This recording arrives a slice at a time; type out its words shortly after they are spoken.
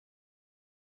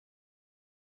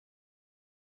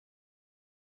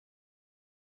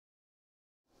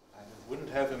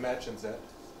have imagined that.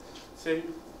 So,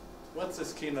 what's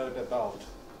this keynote about?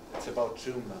 It's about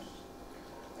Joomla.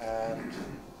 And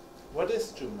what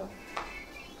is Joomla?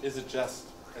 Is it just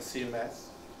a CMS?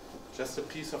 Just a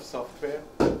piece of software?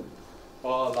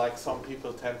 Or like some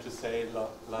people tend to say,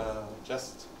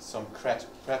 just some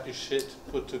crappy shit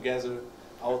put together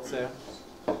out there?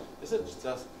 Is it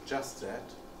just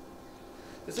that?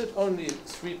 Is it only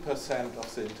 3%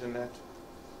 of the internet?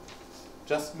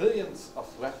 Just millions of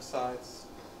websites?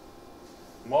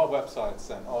 More websites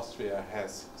than Austria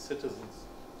has citizens.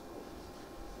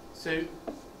 So,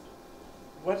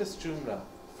 what is Joomla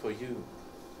for you?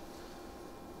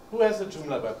 Who has a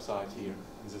Joomla website here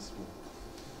in this room?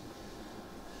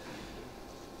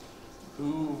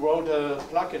 Who wrote a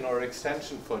plugin or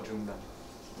extension for Joomla?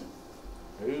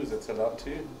 Oh, that's a lot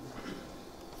too.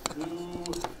 Who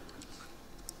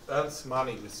earns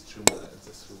money with Joomla in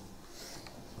this room?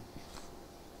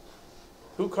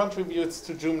 Who contributes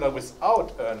to Joomla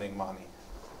without earning money?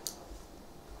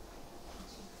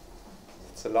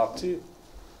 It's a lot too.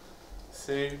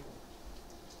 So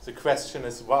the question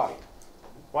is why?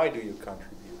 Why do you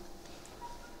contribute?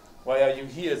 Why are you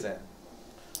here then?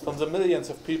 From the millions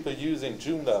of people using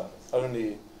Joomla,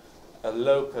 only a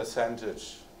low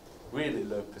percentage, really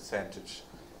low percentage,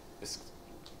 is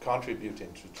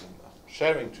contributing to Joomla,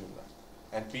 sharing Joomla,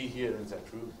 and be here in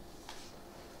that room.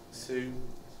 So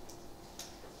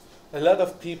a lot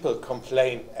of people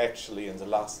complain actually in the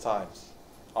last times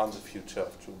on the future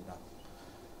of Joomla.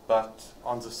 But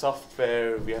on the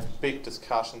software, we have big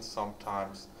discussions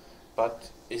sometimes.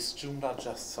 But is Joomla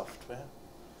just software?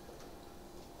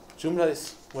 Joomla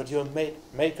is what you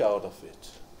make out of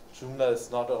it. Joomla is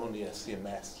not only a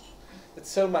CMS. It's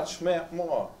so much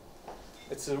more.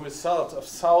 It's a result of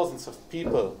thousands of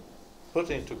people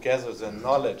putting together their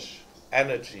knowledge,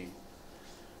 energy,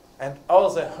 and all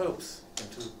their hopes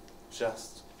into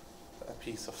just a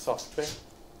piece of software?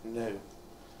 No.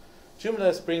 Joomla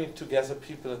is bringing together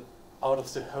people out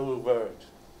of the whole world.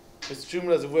 With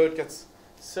Joomla, the world gets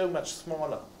so much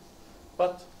smaller.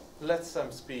 But let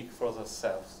them speak for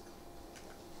themselves.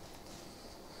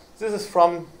 This is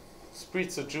from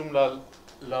spreadthejoomlalove.com,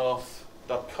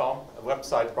 a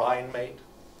website Brian made.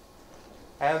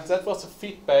 And that was the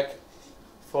feedback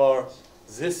for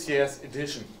this year's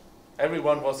edition.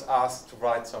 Everyone was asked to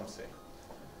write something.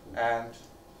 And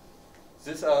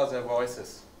these are their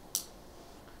voices.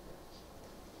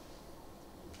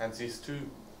 And these two.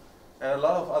 And a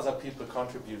lot of other people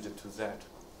contributed to that.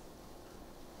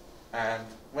 And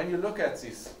when you look at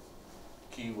these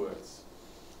keywords,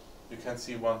 you can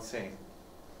see one thing.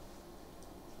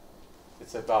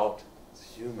 It's about the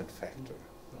human factor.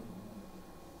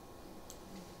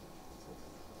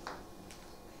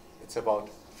 It's about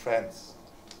friends.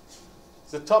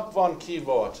 The top one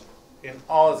keyword in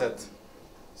all that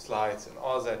slides, in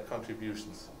all that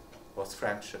contributions, was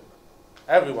friendship.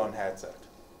 Everyone had that.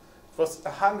 It was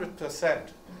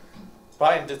 100%.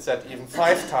 Brian did that even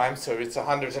 5 times, so it's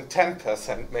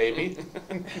 110% maybe.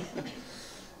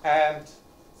 And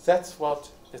that's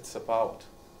what it's about.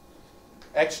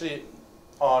 Actually,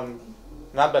 on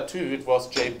number 2, it was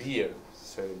beer.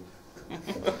 So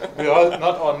we're all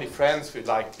not only friends, we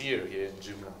like beer here in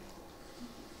Joomla.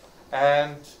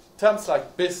 And terms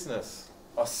like business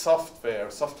or software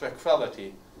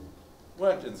quality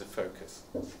weren't in the focus.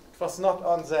 It was not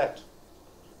on that.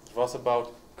 It was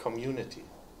about community.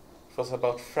 It was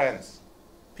about friends,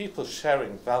 people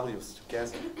sharing values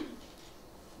together.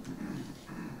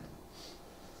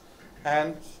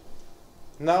 And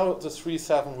now the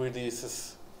 3.7 release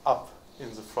is up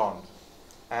in the front.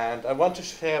 And I want to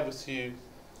share with you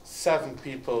 7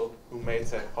 people who made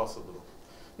that possible.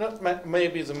 Not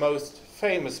maybe the most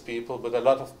famous people, but a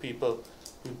lot of people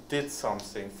who did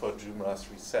something for Joomla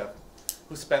 3.7,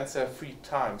 who spent their free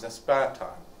time, their spare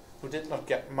time, who did not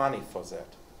get money for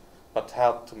that, but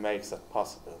helped to make that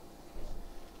possible.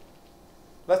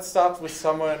 Let's start with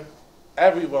someone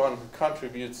everyone who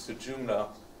contributes to Joomla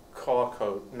core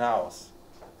code knows,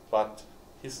 but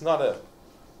he's not a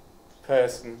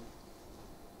person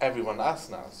everyone else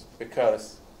knows,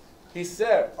 because he's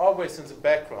there, always in the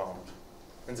background,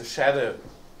 in the shadow.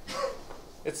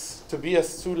 It's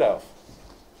Tobias Zulauf.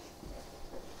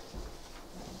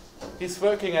 He's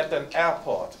working at an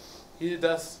airport. He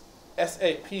does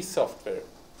SAP software.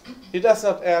 He does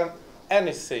not earn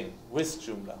anything with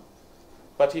Joomla,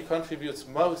 but he contributes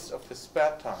most of his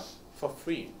spare time for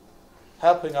free,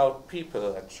 helping out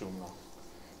people at Joomla.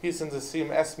 He's in the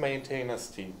CMS maintainers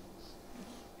team.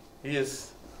 He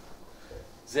is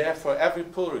there for every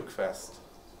pull request.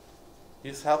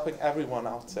 He's helping everyone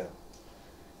out there.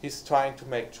 He's trying to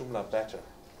make Joomla better.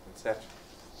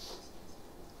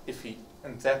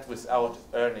 and that without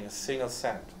earning a single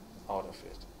cent out of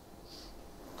it.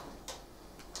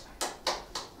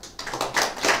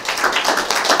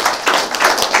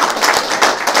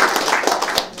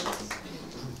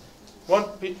 One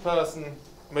person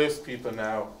most people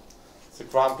know, the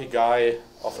grumpy guy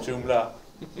of Joomla,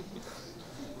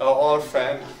 our old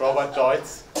friend Robert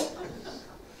Deutz.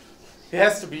 He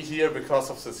has to be here because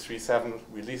of the 3.7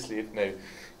 release lead. No,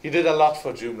 he did a lot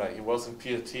for Joomla. He was in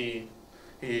PLT.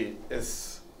 He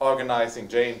is organizing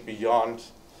J and Beyond.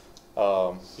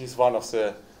 He's one of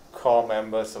the core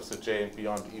members of the J and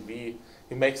Beyond EV.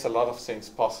 He makes a lot of things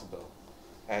possible.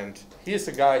 And he's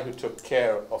the guy who took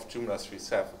care of Joomla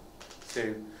 3.7.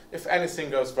 So if anything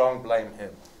goes wrong, blame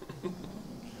him.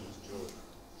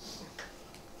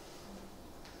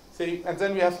 See, and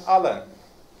then we have Alan.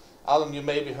 Alan, you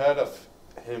maybe heard of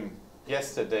him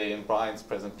yesterday in Brian's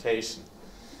presentation.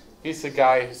 He's the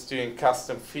guy who's doing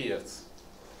custom fields.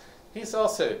 He's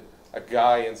also a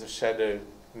guy in the shadow,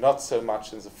 not so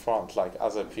much in the front like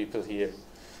other people here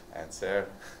and there.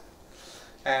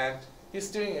 And he's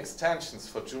doing extensions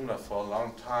for Joomla for a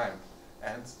long time.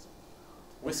 And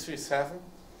with 3.7,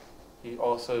 he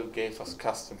also gave us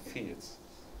custom fields.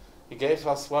 He gave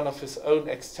us one of his own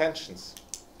extensions,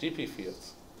 DP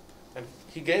fields. And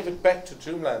he gave it back to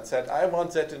Joomla and said, I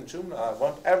want that in Joomla. I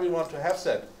want everyone to have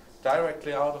that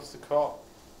directly out of the core.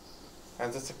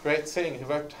 And that's a great thing. He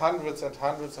worked hundreds and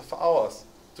hundreds of hours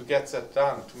to get that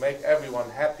done, to make everyone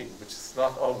happy, which is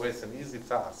not always an easy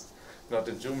task, not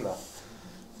in Joomla.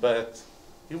 But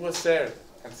he was there,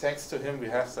 and thanks to him we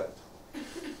have that.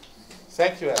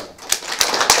 Thank you, Alan.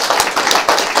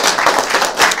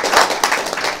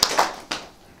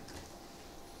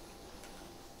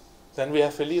 Then we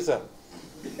have Elisa.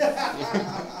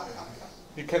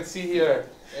 You can see here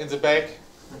in the back.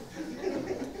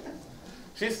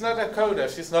 She's not a coder,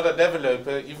 she's not a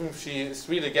developer, even if she is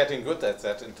really getting good at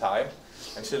that in time,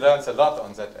 and she learns a lot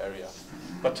on that area.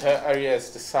 But her area is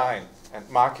design and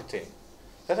marketing.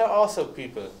 That are also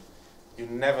people you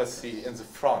never see in the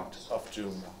front of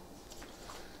Joomla.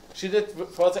 She did,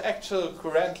 for the actual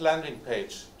current landing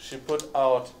page, she put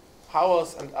out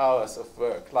hours and hours of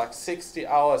work, like 60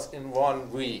 hours in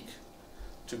 1 week,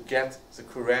 to get the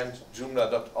current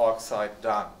Joomla.org site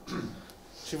done.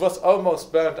 She was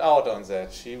almost burnt out on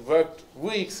that. She worked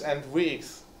weeks and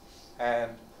weeks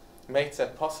and made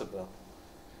that possible.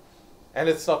 And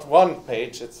it's not one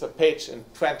page, it's a page in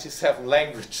 27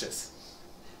 languages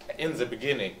in the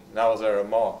beginning. Now there are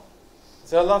more.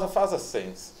 There are a lot of other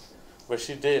things where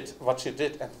she did what she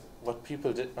did and what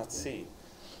people did not see.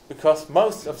 Because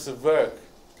most of the work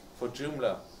for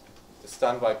Joomla is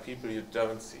done by people you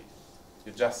don't see.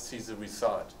 You just see the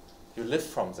result. You live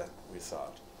from that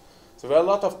result. So there are a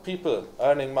lot of people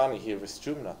earning money here with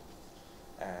Joomla.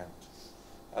 And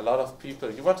a lot of people.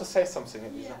 You want to say something,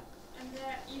 Elisa? Yeah, and there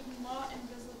are even more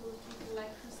invisible people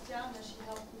like Christiana. She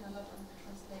helped me a lot on the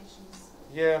translations.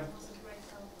 Yeah. It was a great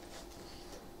help.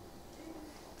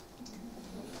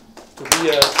 To be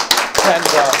a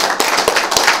tender.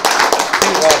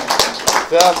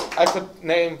 I could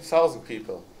name 1,000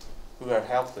 people who are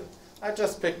helping. I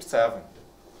just picked 7.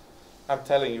 I'm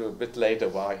telling you a bit later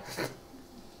why.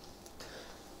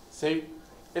 See,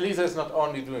 Elisa is not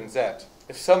only doing that.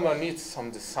 If someone needs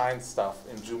some design stuff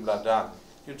in Joomla done,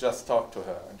 you just talk to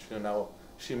her and you know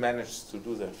she managed to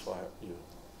do that for you.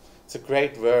 It's a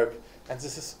great work, and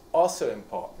this is also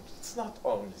important. It's not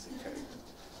only the code.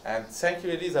 And thank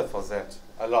you, Elisa, for that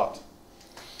a lot.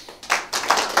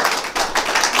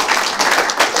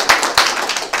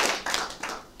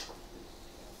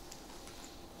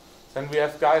 Then we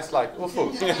have guys like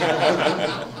Ufuk.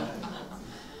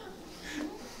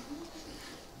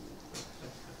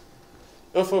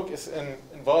 Ufuk is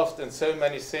involved in so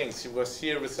many things. He was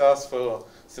here with us for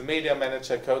the Media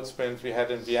Manager Code Sprint we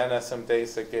had in Vienna some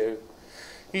days ago.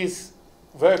 He's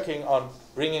working on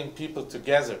bringing people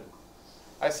together.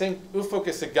 I think Ufuk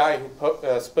is a guy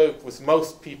who spoke with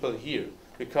most people here,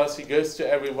 because he goes to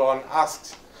everyone,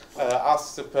 asks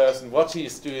the person what he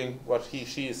is doing, what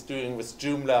she is doing with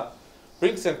Joomla,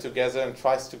 brings them together and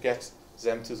tries to get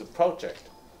them to the project,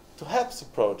 to help the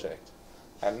project,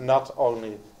 and not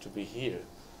only to be here.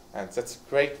 And that's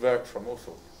great work from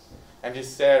Ufuk. And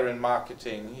he's there in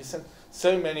marketing. He's in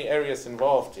so many areas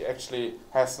involved. He actually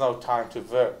has no time to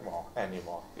work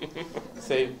anymore.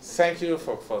 So thank you,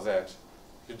 Ufuk, for that.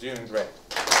 You're doing great.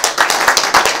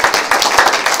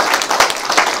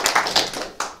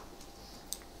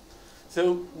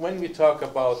 So when we talk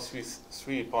about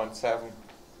 3.7,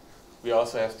 we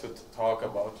also have to talk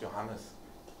about Johannes.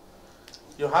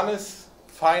 Johannes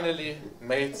finally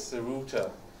made the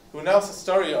router Who knows the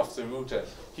story of the router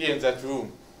here in that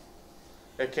room?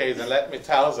 Okay, then let me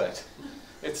tell that.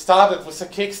 It started with a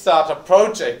Kickstarter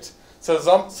project. So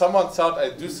someone thought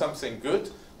I'd do something good,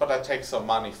 but I take some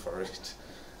money for it.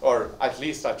 Or at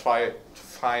least I try to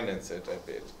finance it a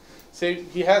bit. So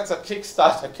he had a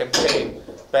Kickstarter campaign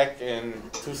back in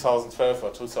 2012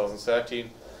 or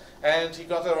 2013, and he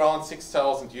got around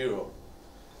 6,000 euro.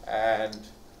 And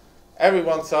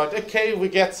everyone thought, okay, we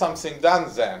get something done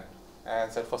then.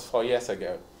 And that was 4 years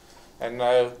ago. And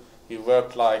now he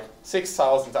worked like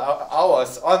 6,000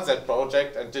 hours on that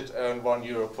project and did earn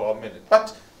 €1 per minute.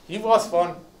 But he was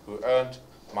one who earned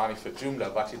money for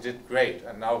Joomla, but he did great.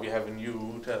 And now we have a new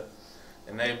router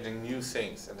enabling new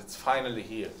things, and it's finally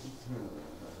here.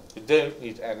 You don't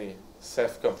need any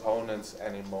self components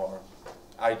anymore.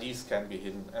 IDs can be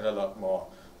hidden and a lot more.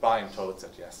 Brian told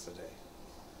that yesterday.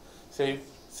 So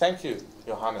thank you,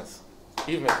 Johannes.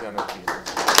 Yves mit Energie.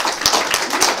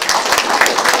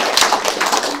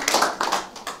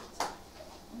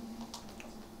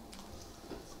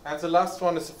 And the last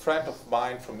one is a friend of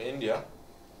mine from India.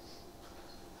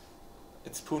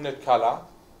 It's Puneet Kala.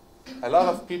 A lot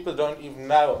of people don't even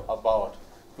know about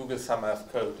Google Summer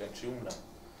of Code and Joomla.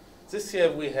 This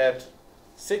year we had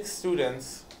 6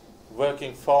 students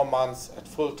working 4 months at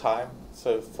full time,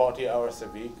 so 40 hours a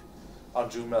week, on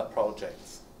Joomla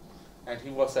projects. And he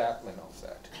was the admin of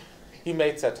that. He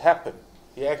made that happen.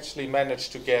 He actually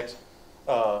managed to get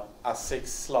us 6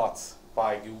 slots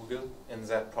by Google in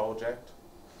that project.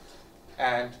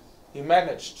 And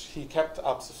he kept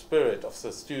up the spirit of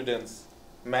the students,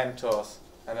 mentors,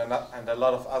 and a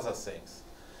lot of other things.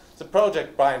 The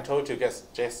project Brian told you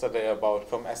yesterday about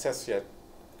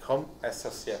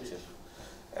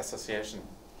association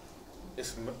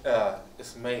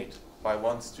is made by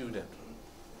one student.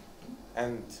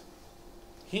 And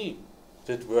he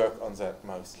did work on that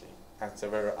mostly. And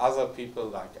there were other people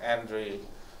like Andre,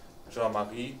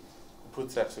 Jean-Marie, who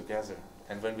put that together.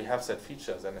 And when we have that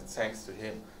feature, then it's thanks to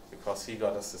him, because he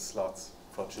got us the slots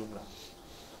for Joomla.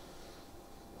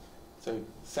 So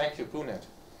thank you, Puneet.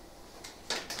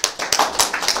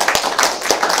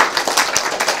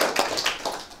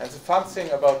 And the fun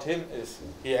thing about him is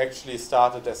he actually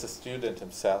started as a student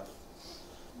himself.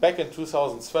 Back in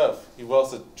 2012, he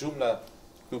was a Joomla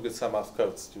Google Summer of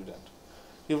Code student.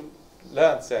 He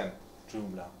learned then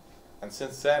Joomla. And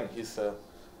since then, he's a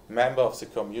member of the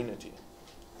community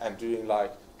and doing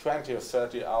like 20 or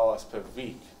 30 hours per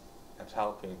week and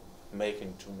helping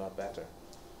making Joomla better.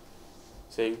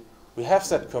 So we have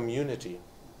that community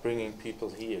bringing people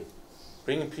here,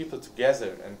 bringing people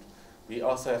together, and we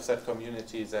also have that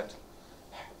community that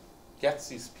gets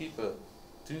these people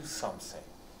do something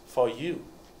for you.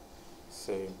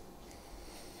 So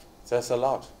there's a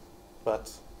lot,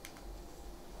 but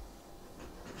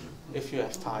if you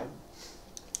have time,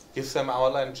 give them our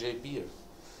lunch beer.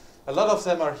 A lot of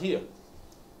them are here.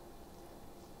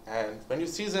 And when you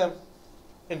see them,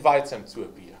 invite them to a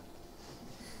beer.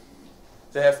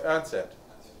 They have earned that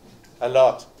a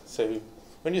lot. So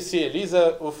when you see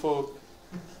Elisa, Ufuk,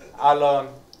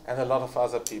 Alon, and a lot of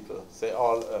other people, they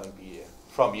all earn beer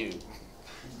from you.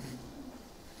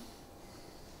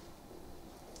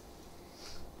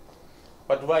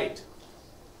 But wait,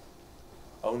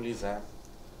 only them.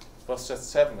 It was just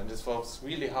 7, and it was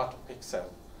really hard to pick 7.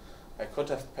 I could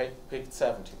have picked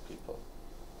 70 people,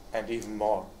 and even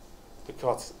more,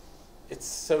 because it's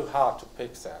so hard to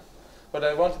pick them. But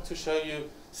I wanted to show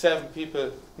you 7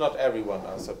 people not everyone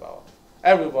knows about.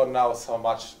 Everyone knows how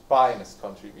much Brian is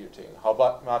contributing,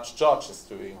 how much George is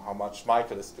doing, how much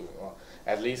Michael is doing, or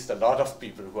at least a lot of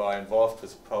people who are involved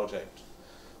with the project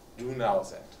do know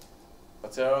that.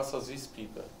 But there are also these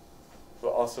people who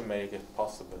also make it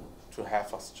possible to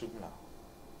have us Joomla.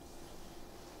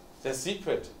 There's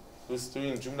Secret, who's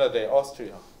doing Joomla Day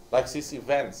Austria, like these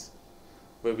events,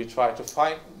 where we try to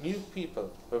find new people,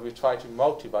 where we try to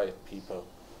motivate people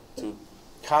to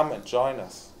come and join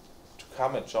us, to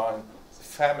come and join the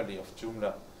family of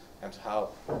Joomla and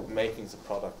help making the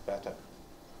product better.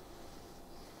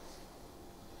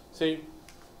 So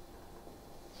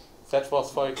that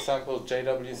was, for example,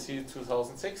 JWC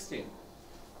 2016.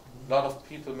 A lot of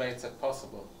people made that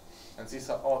possible. And these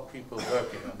are all people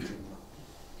working on Joomla.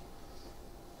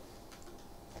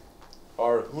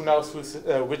 Or who knows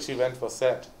which event was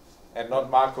that? And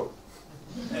not Marco.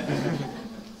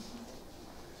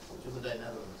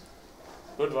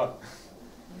 Good one.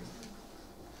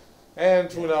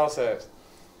 And who knows that?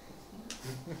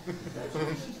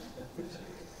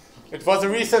 It was a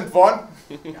recent one.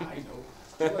 Yeah, I know.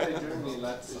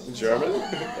 In German?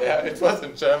 Yeah, it was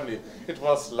in Germany. It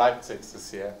was Leipzig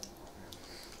this year.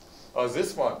 Or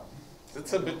this one.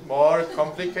 It's a bit more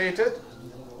complicated.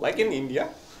 Like in India.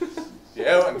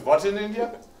 Yeah, and what in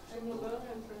India? Joomla World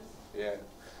Conference. Yeah,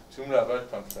 Joomla World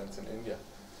Conference in India.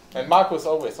 And Marco is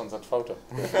always on that photo.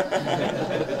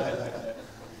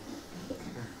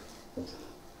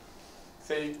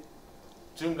 See,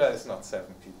 Joomla is not 7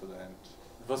 people, and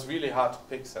it was really hard to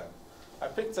pick them. I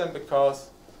picked them because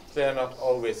they are not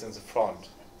always in the front,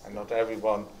 and not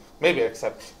everyone, maybe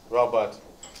except Robert,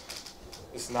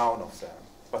 is known of them.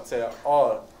 But they are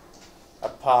all a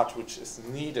part which is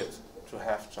needed to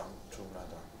have Joomla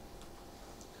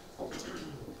done.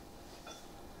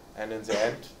 And in the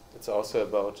end, it's also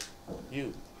about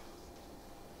you.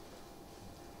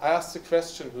 I asked the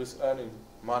question, who's earning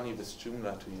money with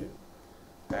Joomla to you?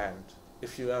 And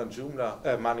if you earn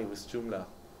money with Joomla,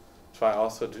 try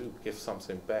also to give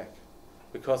something back,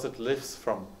 because it lives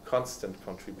from constant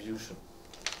contribution.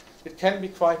 It can be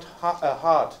quite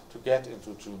hard to get into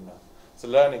Joomla. The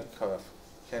learning curve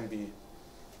can be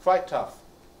quite tough,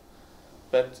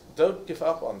 but don't give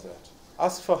up on that.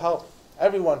 Ask for help.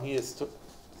 Everyone here is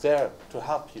there to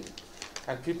help you.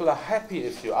 And people are happy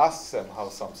if you ask them how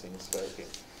something is working,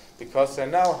 because they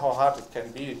know how hard it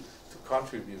can be to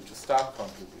contribute, to start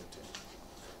contributing.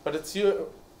 But it's your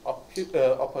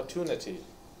opportunity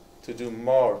to do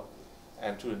more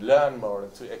and to learn more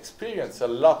and to experience a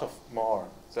lot of more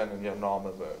than in your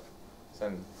normal work,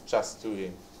 than just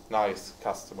doing nice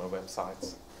customer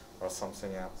websites or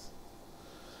something else.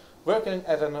 Working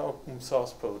at an open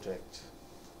source project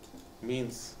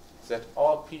means that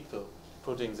all people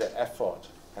putting their effort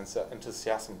and their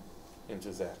enthusiasm into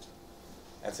that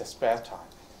and their spare time,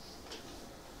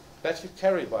 that you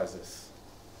carry by this,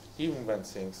 even when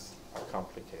things are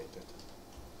complicated.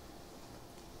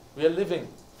 We are living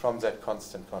from that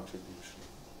constant contribution.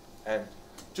 And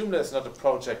Joomla is not a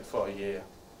project for a year,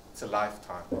 it's a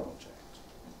lifetime project.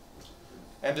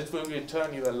 And it will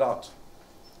return you a lot.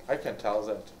 I can tell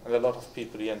that, and a lot of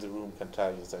people here in the room can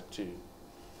tell you that too.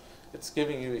 It's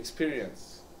giving you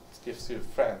experience, it gives you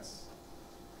friends,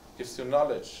 it gives you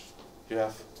knowledge. You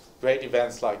have great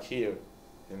events like here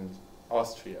in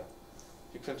Austria.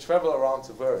 You can travel around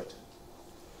the world,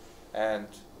 and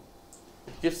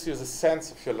it gives you the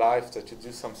sense of your life that you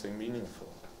do something meaningful,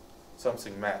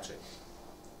 something magic.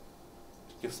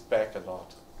 It gives back a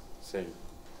lot. So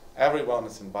everyone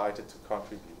is invited to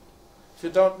contribute. If you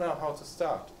don't know how to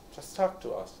start, just talk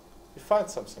to us. You find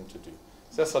something to do.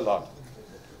 There's a lot.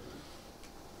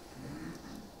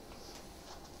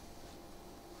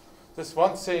 There's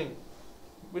one thing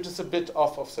which is a bit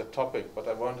off of the topic, but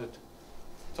I wanted to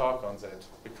talk on that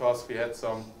because we had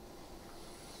some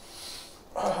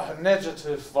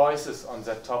negative voices on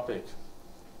that topic,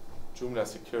 Joomla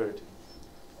security.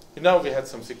 You know, we had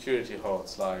some security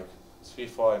holes like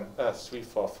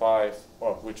 3.5,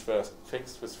 or which were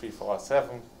fixed with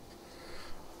 3.47,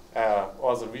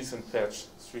 or the recent patch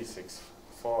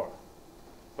 3.6.4.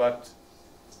 But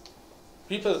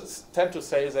people tend to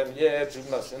say then, yeah,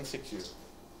 Joomla is insecure.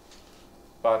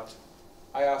 But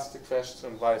I asked the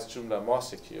question, why is Joomla more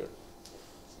secure?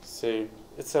 So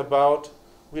it's about,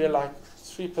 we are like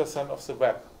 3% of the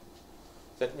web.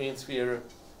 That means we are an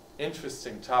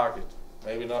interesting target.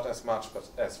 Maybe not as much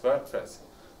as WordPress,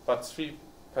 but 3%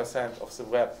 of the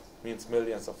web means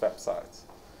millions of websites.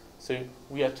 So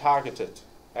we are targeted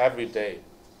every day,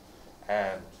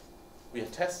 and we are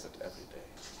tested every day.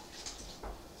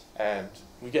 And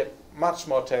we get much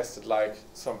more tested, like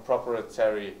some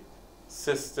proprietary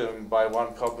system by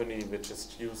one company which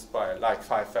is used by like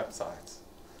 5 websites.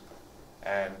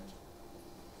 And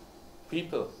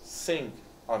people think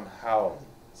on how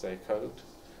they code.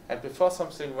 And before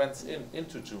something went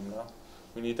into Joomla,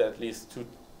 we need at least 2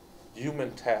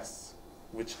 human tests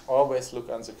which always look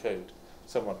on the code.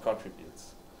 Someone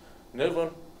contributes. No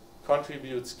one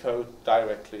contributes code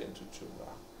directly into Joomla.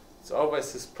 It's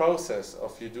always this process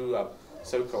of you do a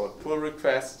so-called pull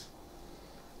request,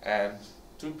 and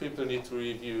 2 people need to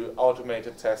review,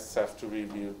 automated tests have to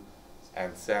review,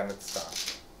 and then it's done.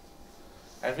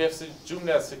 And we have the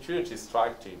Joomla security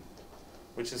strike team,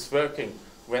 which is working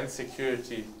when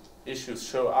security issues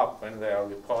show up, when they are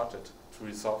reported, to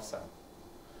resolve them.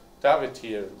 David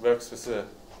here works with the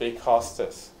big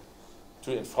hostess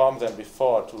to inform them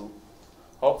before, to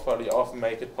hopefully often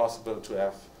make it possible to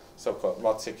have so-called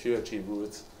mod security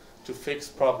rules to fix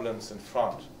problems in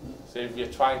front. So we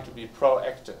are trying to be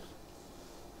proactive.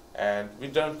 And we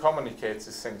don't communicate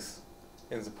these things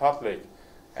in the public.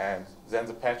 And then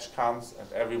the patch comes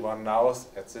and everyone knows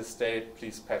at this date,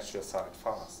 please patch your site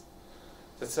fast.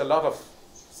 It's a lot of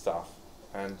stuff.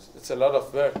 And it's a lot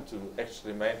of work to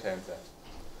actually maintain that.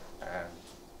 And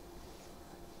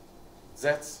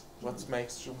that's what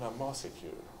makes Joomla more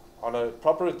secure? On a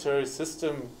proprietary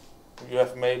system, you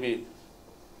have maybe,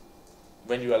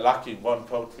 when you are lucky, one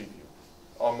code review.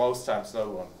 Or most times no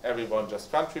one. Everyone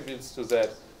just contributes to that,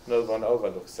 no one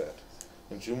overlooks that.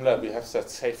 In Joomla we have that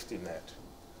safety net,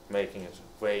 making it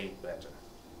way better.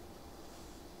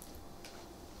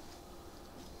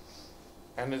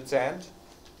 And at the end,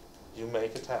 you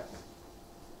make it happen.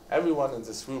 Everyone in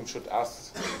this room should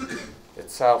ask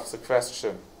itself the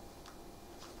question,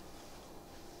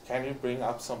 can you bring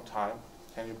up some time?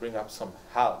 Can you bring up some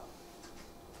help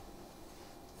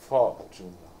for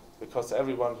Joomla? Because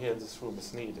everyone here in this room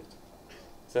is needed.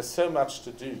 There's so much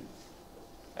to do.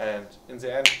 And in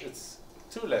the end, it's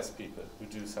too less people who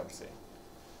do something.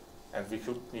 And we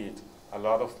could need a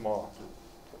lot of more.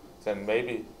 Then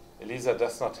maybe Elisa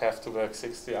does not have to work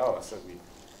 60 hours a week.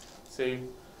 So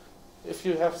if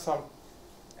you have some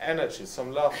energy,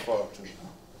 some love for Joomla,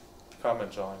 come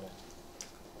and join it.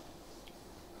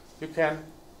 You can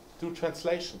do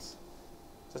translations.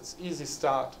 That's easy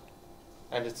start.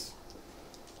 And it's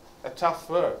a tough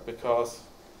work because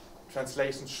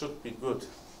translations should be good.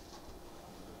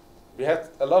 We had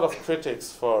a lot of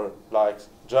critics for like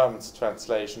German's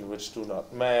translation which do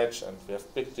not match, and we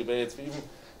have big debates. We even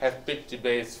have big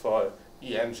debates for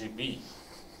ENGB.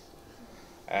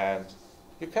 And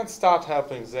you can start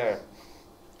helping there.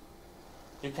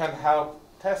 You can help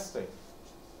testing.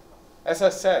 As I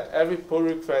said, every pull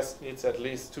request needs at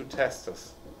least 2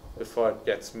 testers before it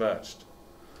gets merged.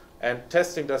 And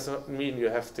testing doesn't mean you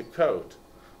have to code,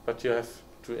 but you have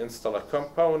to install a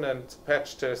component,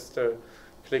 patch tester,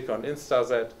 click on install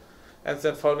that, and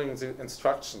then following the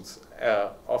instructions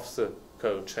of the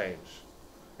code change,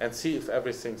 and see if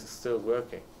everything is still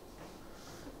working.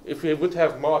 If we would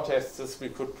have more testers, we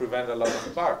could prevent a lot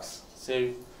of bugs.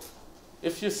 So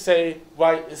if you say,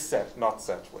 why is that not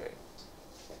that way?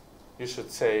 You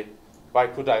should say, why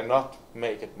could I not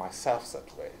make it myself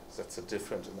that way? That's a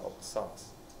difference in open source.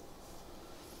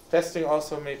 Testing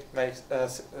also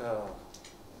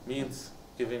means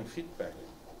giving feedback.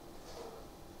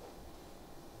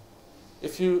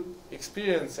 If you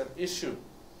experience an issue,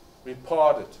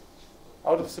 report it.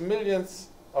 Out of the millions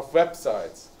of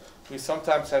websites, we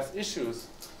sometimes have issues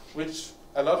which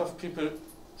a lot of people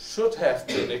should have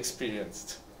been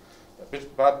experienced,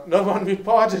 but no one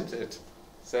reported it.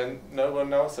 Then no one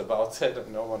knows about it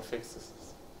and no one fixes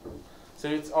it. So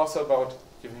it's also about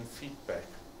giving feedback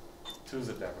to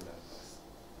the developers.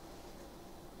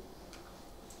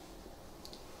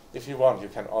 If you want, you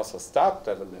can also start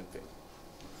developing.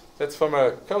 That's from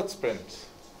a code sprint.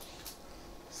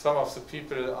 Some of the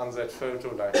people on that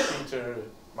photo, like Peter,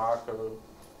 Marco,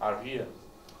 are here.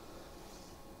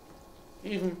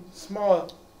 Even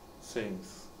small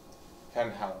things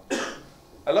can help.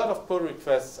 A lot of pull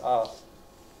requests are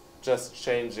just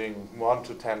changing 1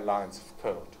 to 10 lines of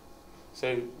code.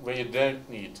 So where you don't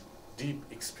need deep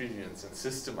experience in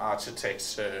system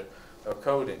architecture or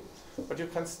coding. But you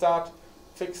can start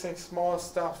fixing small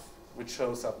stuff which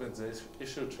shows up in the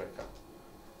issue tracker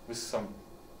with some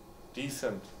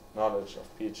decent knowledge of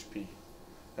PHP.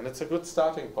 And it's a good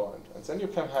starting point. And then you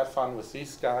can have fun with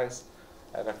these guys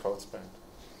at a code sprint.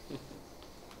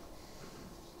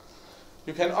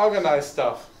 You can organize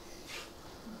stuff.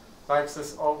 Like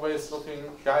this always looking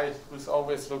guy who's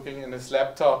always looking in his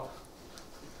laptop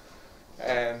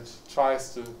and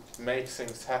tries to make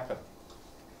things happen.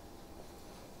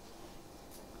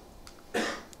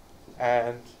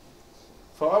 And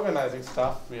for organizing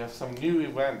stuff, we have some new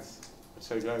events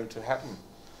which are going to happen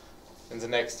in the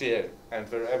next year and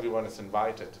where everyone is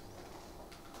invited.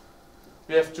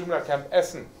 We have Joomla Camp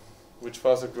Essen, which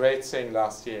was a great thing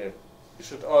last year. You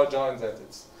should all join that.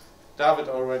 David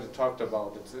already talked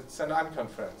about it. It's an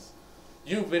unconference.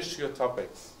 You wish your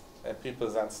topics, and people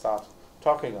then start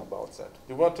talking about that.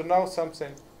 You want to know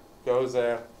something? Go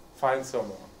there, find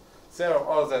someone. There are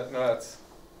all that nerds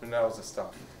who know the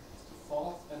stuff. It's the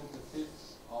 4th and the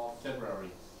 5th of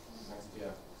February next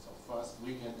year. So first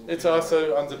weekend in It's February.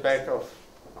 also on the back of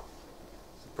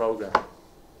the program.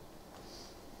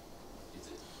 Is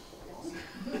it?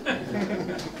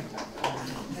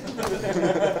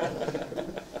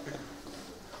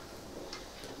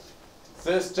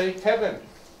 There's J Kevin,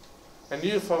 a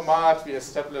new format we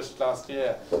established last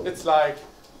year. It's like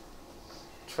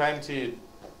 20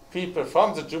 people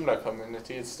from the Joomla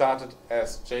community. It started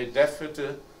as J Dev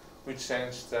Hütte. We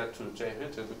changed that to J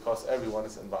Hütte because everyone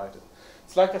is invited.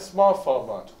 It's like a small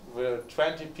format where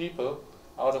 20 people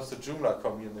out of the Joomla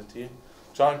community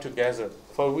join together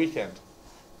for a weekend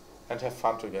and have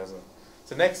fun together.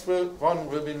 The next one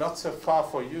will be not so far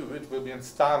for you. It will be in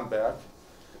Starnberg,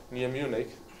 near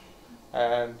Munich.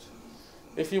 And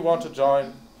if you want to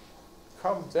join,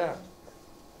 come there.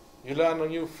 You learn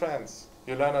new friends.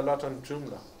 You learn a lot on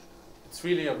Joomla. It's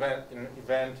really an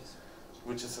event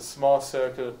which is a small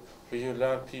circle where you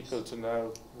learn people to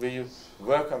know, where you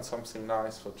work on something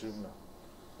nice for Joomla.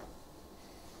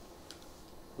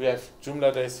 We have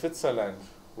Joomla Day Switzerland,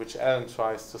 which Alan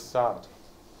tries to start.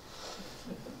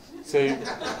 So,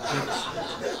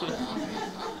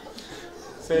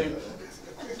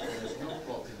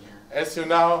 as you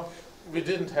know, we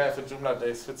didn't have a Joomla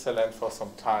Day Switzerland for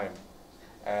some time,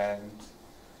 and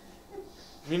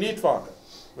we need one,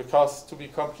 because to be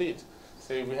complete.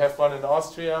 So we have one in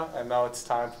Austria, and now it's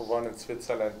time for one in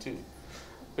Switzerland too.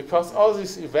 Because all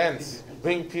these events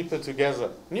bring people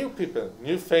together, new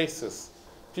faces,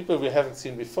 people we haven't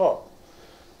seen before.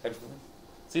 And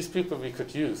these people we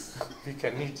could use. We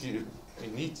can need you. We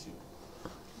need you.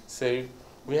 So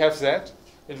we have that.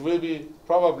 It will be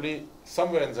probably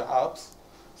somewhere in the Alps.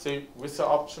 So with the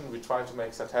option, we try to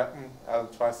make that happen. Alan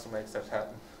tries to make that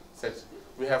happen. That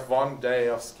we have one day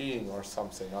of skiing or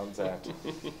something on that.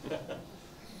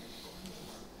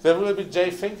 There will be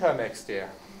Jay Finker next year.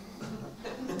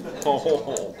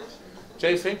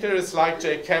 Jay Finker is like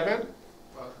Jay Cabin,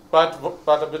 but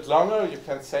a bit longer. You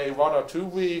can say 1 or 2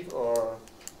 weeks or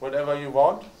whatever you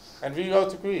want. And we go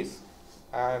to Greece.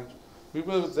 And we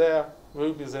will be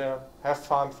there, have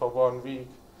fun for 1 week.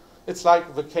 It's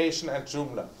like vacation and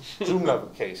Joomla. Joomla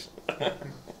vacation.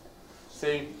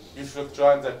 See, you should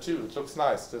join that too. It looks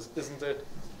nice, isn't it?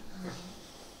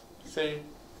 See,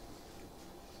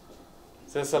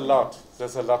 there's a lot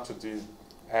to do,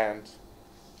 and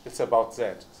it's about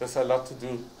that. There's a lot to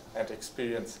do and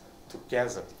experience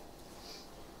together.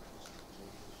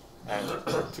 And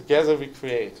together we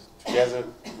create, together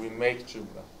we make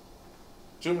Joomla.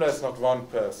 Joomla is not one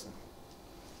person.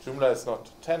 Joomla is not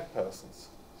 10 persons.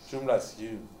 Joomla is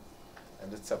you,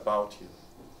 and it's about you.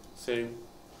 So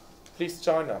please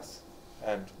join us,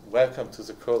 and welcome to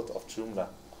the cult of Joomla.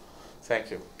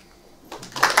 Thank you.